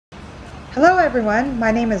Hello everyone, my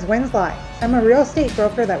name is Winsley. I'm a real estate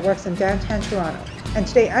broker that works in downtown Toronto, and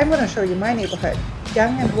today I'm going to show you my neighborhood,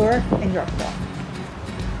 Yonge and Bloor in Yorkville.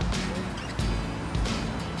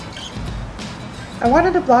 I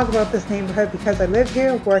wanted to blog about this neighborhood because I live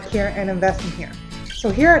here, work here, and invest in here. So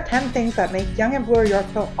here are 10 things that make Yonge and Bloor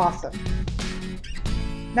Yorkville awesome.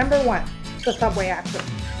 Number 1, the subway access.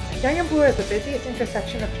 Yonge and Bloor is the busiest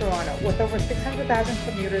intersection of Toronto, with over 600,000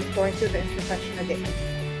 commuters going through the intersection a day.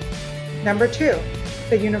 Number 2,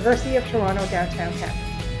 the University of Toronto downtown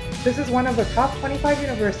campus. This is one of the top 25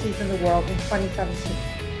 universities in the world in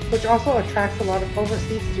 2017, which also attracts a lot of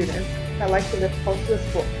overseas students that like to live close to the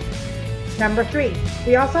school. Number 3,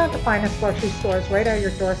 we also have the finest grocery stores right at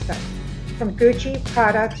your doorstep. From Gucci,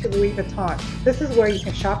 Prada to Louis Vuitton, this is where you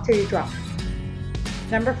can shop till you drop.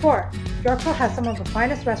 Number 4, Yorkville has some of the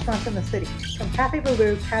finest restaurants in the city, from Cafe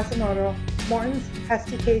Baloo, Casimodo, Morton's,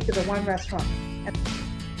 STK to the One Restaurant.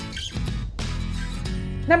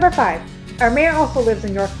 Number 5, our mayor also lives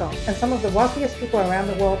in Yorkville, and some of the wealthiest people around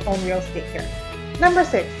the world own real estate here. Number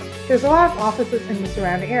 6, there's a lot of offices in the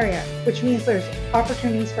surrounding area, which means there's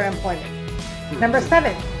opportunities for employment. Number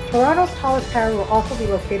 7, Toronto's tallest tower will also be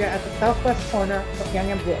located at the southwest corner of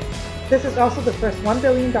Yonge and Bloor. This is also the first $1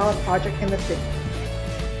 billion project in the city.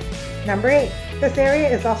 Number 8, this area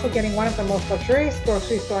is also getting one of the most luxurious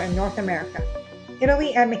grocery stores in North America,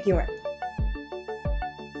 Italy and McEwen.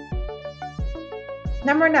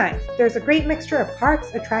 Number 9, there's a great mixture of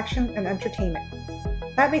parks, attractions, and entertainment.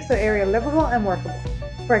 That makes the area livable and workable.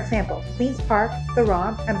 For example, Queen's Park, the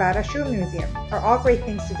ROM, and Bada Shoe Museum are all great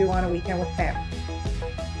things to do on a weekend with family.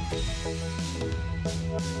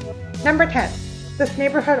 Number 10, this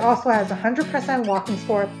neighborhood also has a 100% walking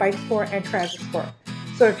score, bike score, and transit score.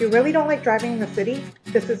 So if you really don't like driving in the city,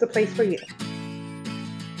 this is the place for you.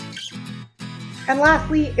 And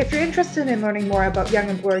lastly, if you're interested in learning more about Yonge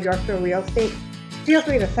and Bloor Yorkville real estate, feel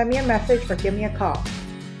free to send me a message or give me a call.